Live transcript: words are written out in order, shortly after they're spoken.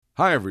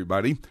Hi,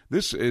 everybody.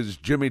 This is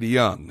Jimmy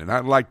DeYoung, and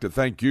I'd like to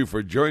thank you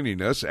for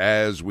joining us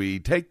as we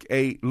take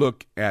a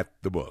look at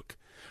the book.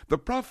 The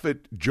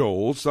prophet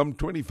Joel, some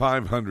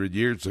 2,500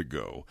 years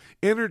ago,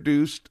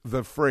 introduced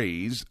the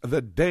phrase,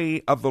 the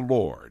day of the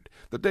Lord.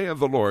 The day of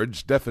the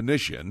Lord's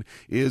definition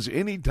is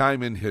any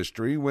time in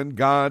history when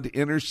God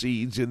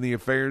intercedes in the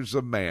affairs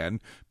of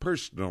man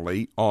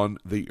personally on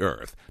the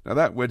earth. Now,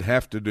 that would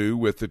have to do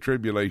with the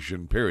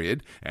tribulation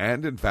period,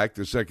 and in fact,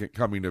 the second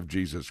coming of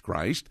Jesus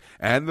Christ,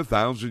 and the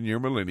 1,000-year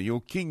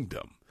millennial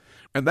kingdom.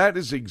 And that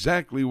is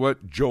exactly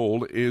what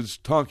Joel is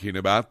talking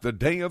about, the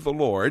day of the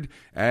Lord,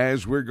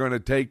 as we're going to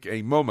take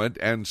a moment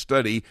and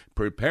study,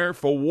 prepare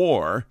for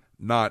war,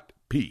 not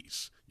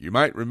peace. You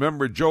might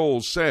remember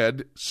Joel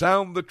said,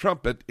 sound the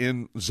trumpet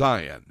in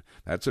Zion.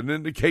 That's an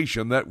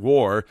indication that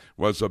war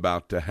was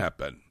about to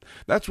happen.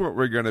 That's what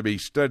we're going to be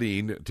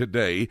studying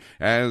today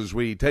as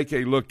we take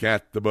a look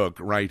at the book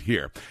right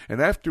here. And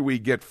after we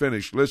get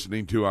finished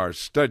listening to our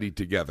study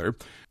together,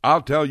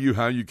 I'll tell you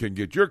how you can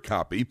get your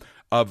copy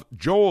of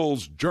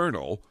Joel's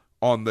Journal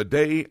on the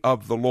Day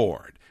of the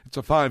Lord. It's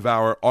a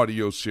 5-hour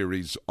audio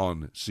series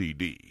on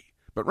CD.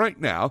 But right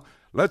now,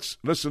 let's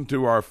listen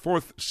to our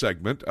fourth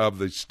segment of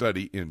the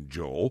study in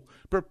Joel,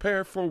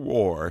 Prepare for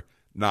War,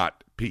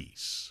 Not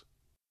Peace.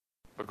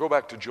 But go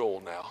back to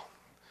Joel now.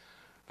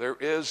 There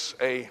is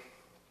a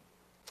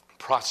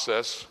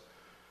process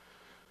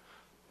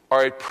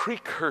or a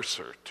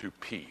precursor to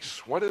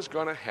peace. What is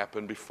going to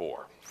happen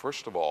before?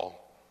 First of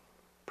all,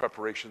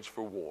 preparations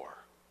for war.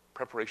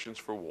 Preparations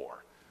for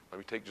war. Let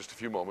me take just a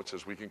few moments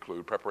as we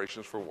conclude.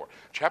 Preparations for war.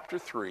 Chapter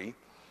 3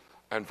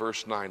 and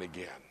verse 9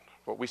 again.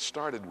 What we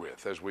started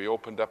with as we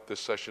opened up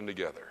this session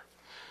together.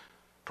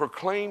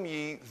 Proclaim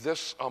ye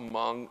this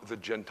among the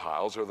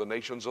Gentiles, or the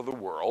nations of the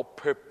world,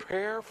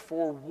 prepare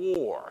for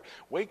war.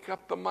 Wake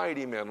up the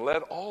mighty men.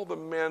 Let all the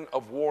men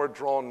of war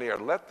draw near.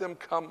 Let them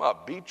come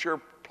up. Beat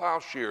your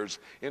plowshares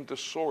into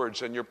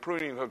swords and your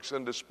pruning hooks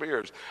into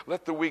spears.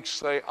 Let the weak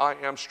say, I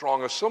am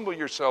strong. Assemble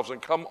yourselves and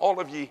come,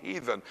 all of ye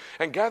heathen,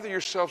 and gather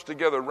yourselves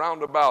together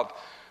round about.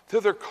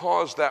 Thither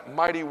cause that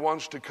mighty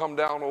ones to come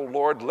down, O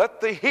Lord.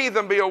 Let the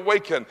heathen be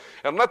awakened,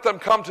 and let them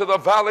come to the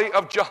valley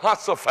of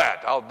Jehoshaphat.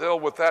 I'll deal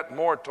with that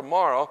more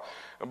tomorrow,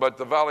 but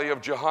the valley of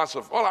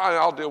Jehoshaphat, well,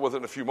 I'll deal with it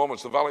in a few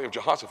moments. The valley of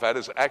Jehoshaphat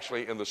is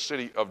actually in the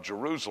city of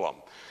Jerusalem.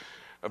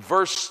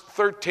 Verse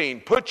 13,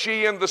 put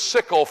ye in the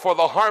sickle, for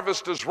the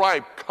harvest is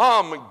ripe.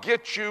 Come,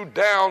 get you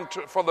down,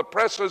 for the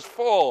press is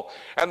full,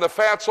 and the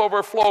fats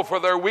overflow, for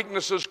their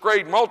weakness is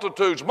great.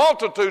 Multitudes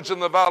in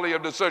the valley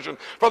of decision.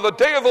 For the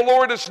day of the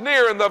Lord is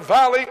near in the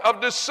valley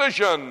of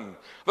decision.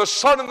 The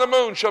sun and the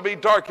moon shall be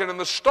darkened, and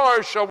the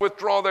stars shall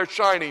withdraw their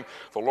shining.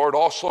 The Lord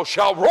also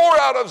shall roar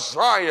out of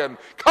Zion,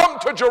 come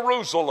to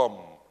Jerusalem.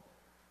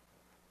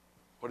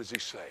 What does he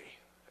say?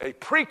 A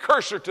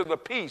precursor to the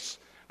peace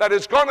that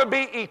is going to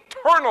be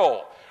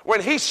eternal when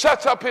he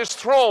sets up his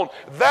throne.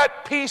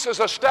 That peace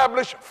is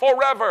established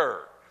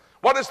forever.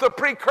 What is the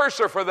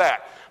precursor for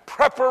that?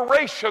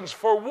 Preparations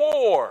for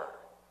war.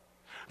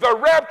 The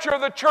rapture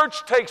of the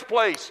church takes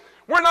place.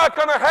 We're not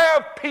going to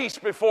have peace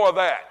before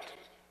that.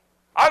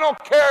 I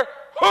don't care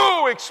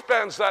who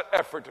expends that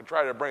effort to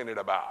try to bring it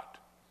about.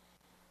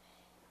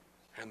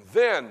 And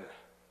then,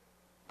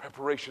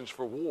 preparations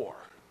for war.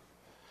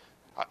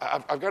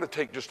 I've got to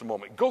take just a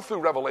moment. Go through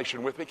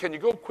Revelation with me. Can you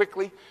go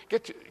quickly?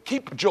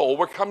 Keep Joel.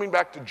 We're coming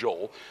back to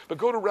Joel. But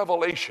go to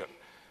Revelation.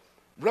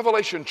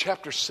 Revelation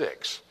chapter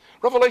 6.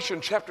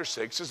 Revelation chapter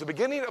 6 is the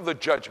beginning of the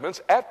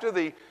judgments after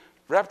the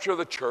rapture of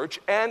the church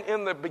and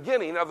in the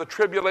beginning of the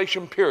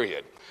tribulation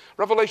period.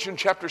 Revelation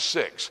chapter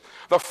 6.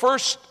 The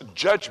first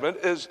judgment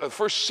is, the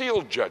first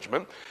sealed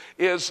judgment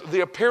is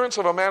the appearance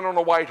of a man on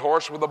a white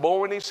horse with a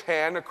bow in his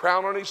hand, a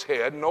crown on his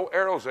head, no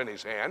arrows in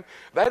his hand.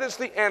 That is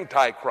the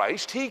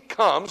Antichrist. He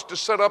comes to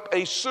set up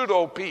a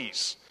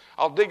pseudo-peace.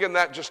 I'll dig in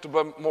that just a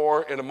bit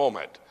more in a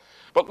moment.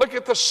 But look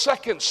at the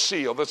second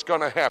seal that's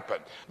going to happen.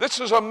 This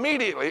is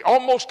immediately,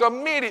 almost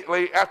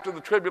immediately after the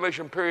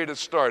tribulation period has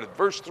started.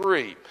 Verse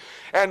 3.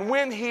 And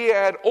when he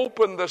had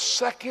opened the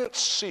second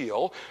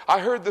seal, I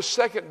heard the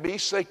second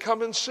beast say,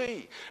 come and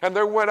see. And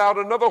there went out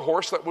another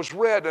horse that was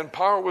red, and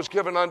power was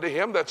given unto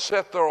him that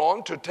sat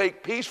thereon to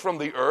take peace from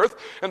the earth,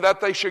 and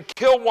that they should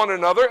kill one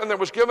another. And there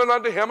was given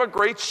unto him a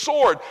great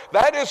sword.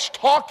 That is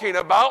talking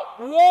about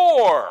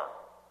war.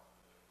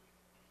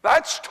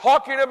 That's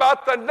talking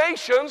about the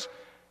nations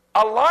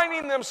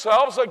aligning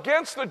themselves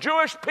against the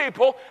Jewish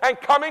people and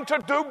coming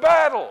to do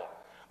battle.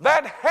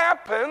 That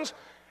happens.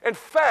 In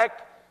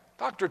fact,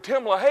 Dr.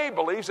 Tim LaHaye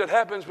believes it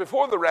happens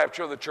before the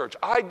rapture of the church.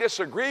 I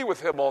disagree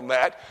with him on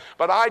that,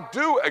 but I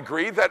do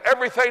agree that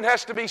everything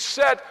has to be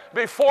set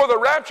before the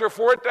rapture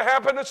for it to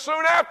happen as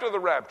soon after the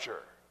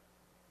rapture.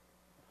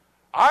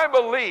 I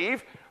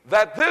believe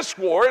that this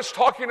war is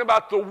talking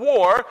about the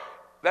war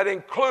that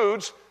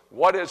includes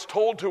what is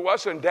told to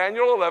us in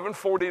Daniel 11,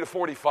 40 to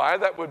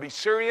 45, that would be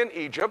Syria and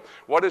Egypt.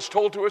 What is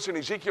told to us in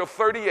Ezekiel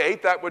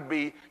 38, that would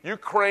be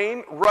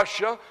Ukraine,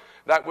 Russia.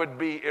 That would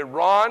be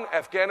Iran,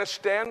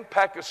 Afghanistan,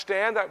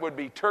 Pakistan. That would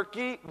be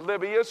Turkey,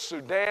 Libya,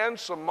 Sudan,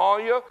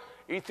 Somalia,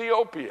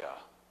 Ethiopia.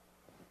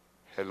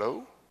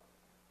 Hello?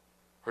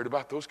 Heard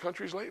about those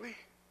countries lately?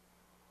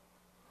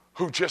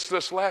 Who just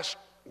this last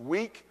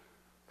week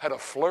had a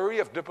flurry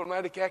of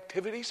diplomatic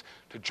activities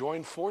to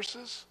join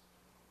forces?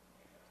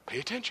 Pay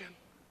attention.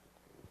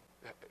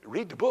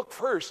 Read the book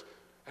first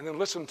and then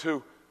listen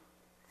to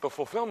the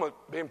fulfillment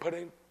being put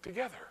in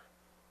together.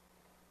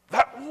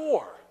 That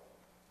war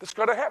that's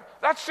going to happen,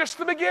 that's just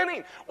the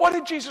beginning. What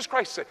did Jesus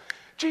Christ say?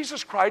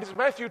 Jesus Christ,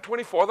 Matthew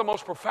 24, the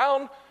most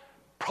profound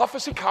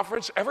prophecy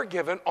conference ever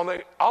given on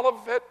the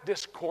Olivet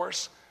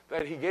Discourse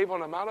that he gave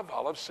on the Mount of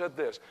Olives, said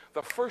this: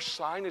 the first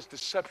sign is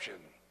deception.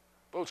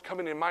 Those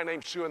coming in my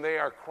name soon, they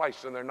are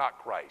Christ and they're not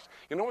Christ.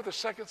 You know what the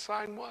second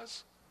sign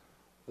was?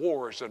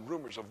 Wars and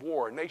rumors of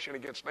war, nation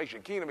against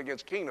nation, kingdom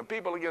against kingdom,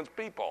 people against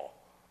people.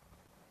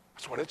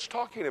 That's what it's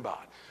talking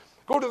about.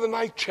 Go to the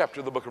 9th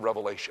chapter of the book of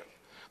Revelation.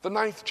 The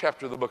 9th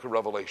chapter of the book of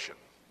Revelation.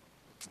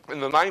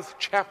 In the 9th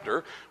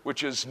chapter,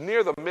 which is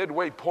near the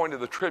midway point of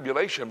the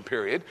tribulation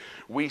period,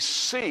 we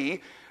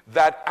see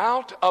that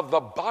out of the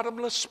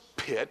bottomless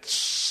pit,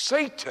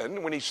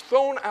 Satan, when he's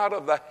thrown out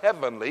of the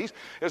heavenlies,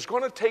 is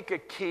going to take a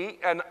key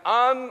and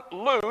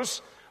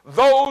unloose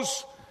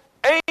those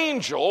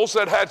angels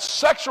that had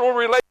sexual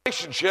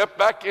relationship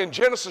back in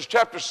Genesis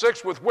chapter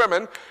 6 with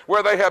women,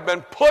 where they have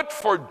been put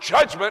for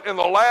judgment in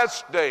the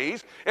last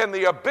days in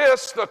the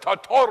abyss, the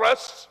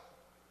Tartarus,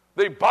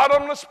 the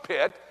bottomless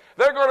pit.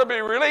 They're going to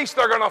be released.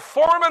 They're going to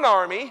form an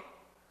army,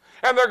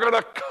 and they're going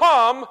to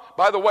come.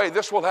 By the way,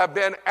 this will have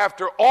been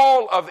after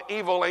all of the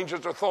evil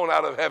angels are thrown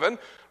out of heaven.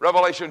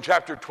 Revelation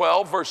chapter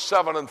 12, verse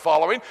 7 and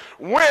following.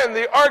 When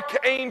the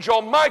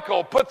archangel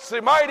Michael puts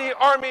the mighty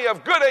army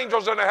of good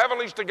angels in the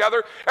heavenlies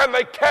together, and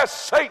they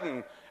cast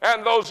Satan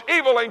and those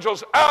evil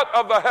angels out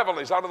of the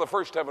heavenlies, out of the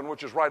first heaven,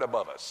 which is right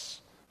above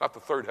us. Not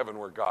the third heaven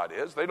where God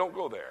is. They don't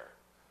go there.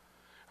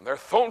 And they're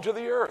thrown to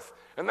the earth,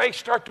 and they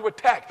start to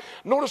attack.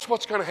 Notice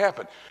what's going to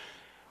happen.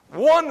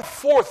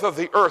 1/4 of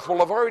the earth will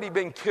have already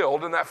been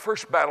killed in that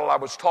first battle I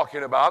was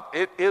talking about.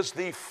 It is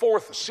the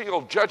fourth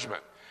seal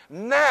judgment.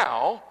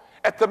 Now,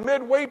 at the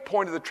midway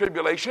point of the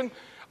tribulation,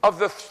 of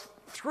the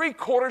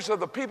 3/4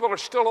 of the people are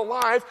still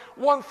alive,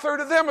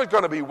 1/3 of them are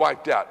going to be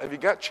wiped out. Have you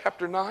got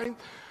chapter 9?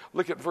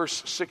 Look at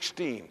verse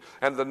 16.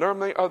 And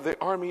the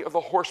army of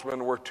the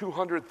horsemen were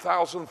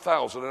 200,000,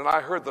 and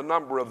I heard the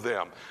number of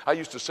them. I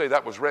used to say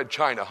that was Red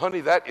China.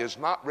 Honey, that is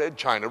not Red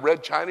China.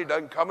 Red China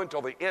doesn't come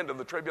until the end of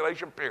the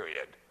tribulation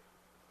period.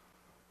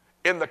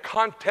 In the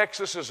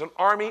context, this is an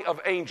army of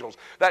angels.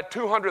 That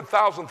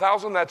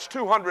 200,000, that's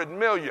 200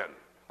 million.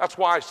 That's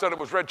why I said it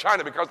was Red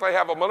China, because they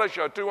have a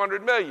militia of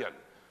 200 million.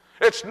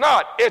 It's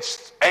not.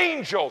 It's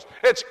angels.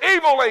 It's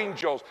evil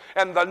angels.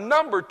 And the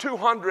number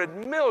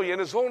 200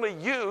 million is only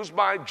used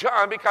by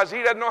John because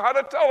he doesn't know how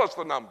to tell us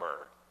the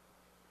number.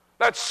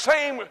 That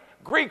same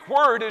Greek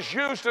word is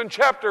used in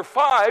chapter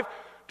 5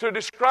 to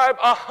describe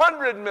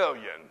 100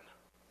 million.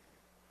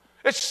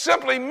 It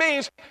simply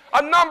means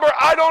a number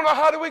I don't know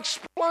how to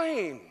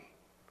explain.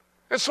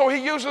 And so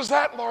he uses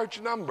that large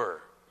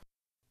number.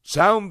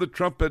 Sound the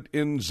trumpet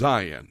in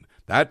Zion.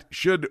 That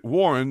should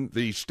warn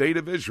the state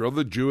of Israel,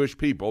 the Jewish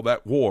people,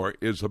 that war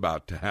is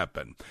about to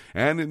happen.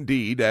 And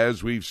indeed,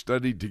 as we've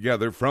studied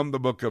together from the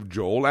book of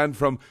Joel and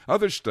from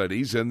other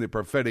studies in the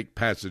prophetic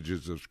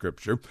passages of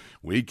Scripture,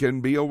 we can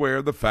be aware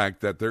of the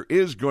fact that there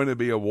is going to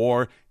be a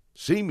war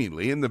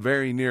seemingly in the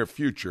very near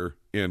future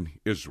in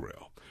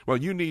Israel. Well,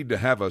 you need to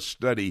have a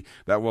study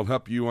that will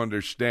help you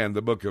understand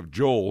the book of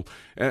Joel.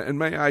 And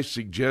may I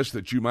suggest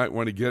that you might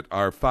want to get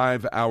our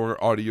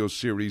 5-hour audio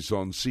series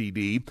on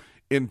CD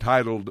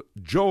entitled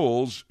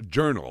Joel's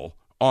Journal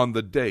on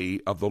the Day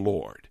of the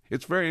Lord.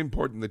 It's very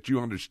important that you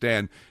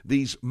understand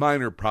these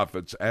minor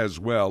prophets as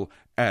well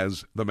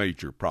as the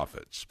major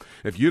prophets.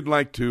 If you'd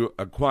like to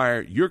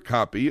acquire your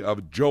copy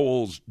of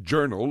Joel's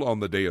Journal on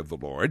the Day of the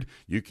Lord,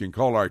 you can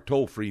call our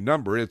toll-free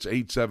number. It's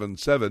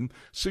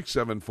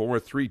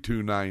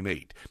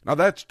 877-674-3298. Now,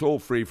 that's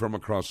toll-free from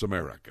across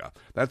America.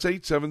 That's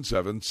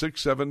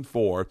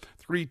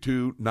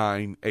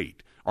 877-674-3298.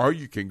 Or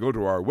you can go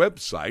to our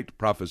website,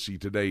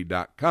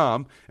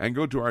 prophecytoday.com, and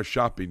go to our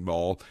shopping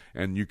mall,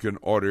 and you can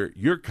order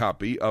your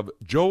copy of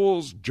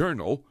Joel's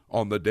Journal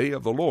on the Day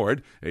of the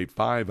Lord, a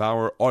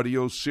 5-hour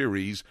audio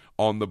series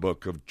on the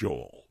book of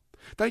Joel.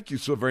 Thank you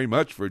so very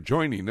much for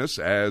joining us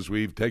as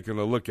we've taken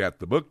a look at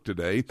the book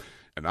today.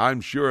 And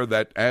I'm sure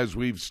that as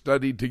we've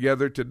studied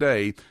together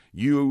today,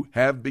 you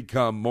have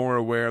become more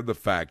aware of the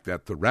fact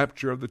that the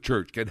rapture of the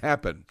church can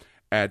happen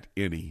at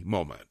any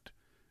moment.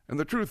 And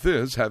the truth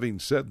is, having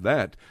said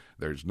that,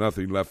 there's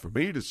nothing left for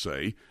me to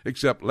say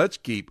except let's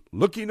keep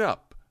looking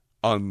up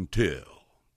until.